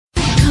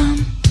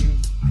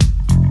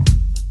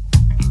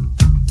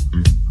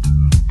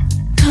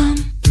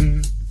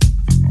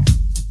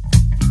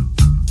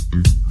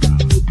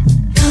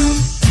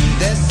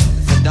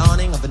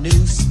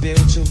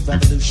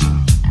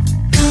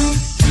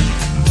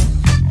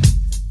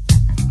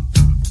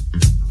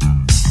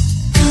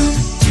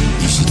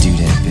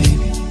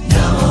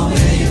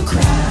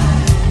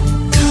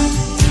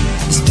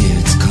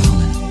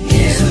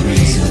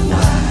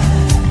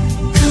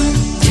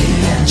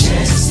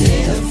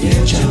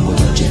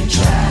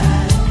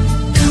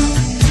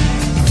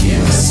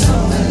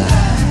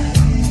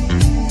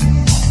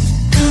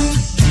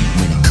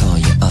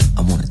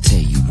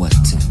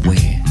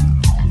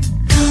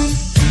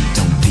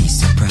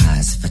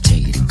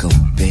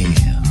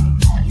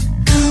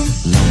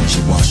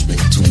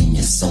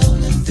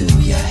soaring through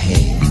your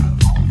head.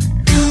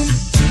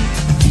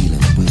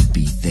 Feeling will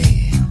be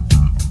there.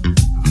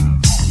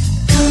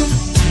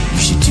 You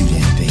should do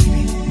that,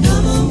 baby. No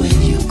more when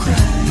you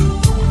cry.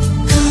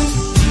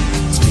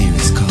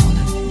 Spirits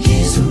calling,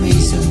 here's the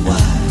reason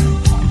why.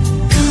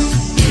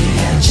 If you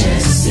had a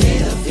chance to see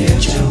the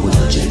future,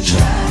 would you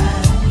try?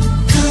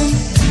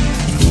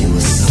 If you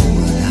were so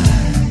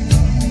alive.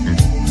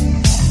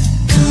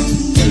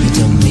 It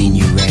don't mean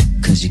you rap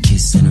 'cause you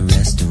kiss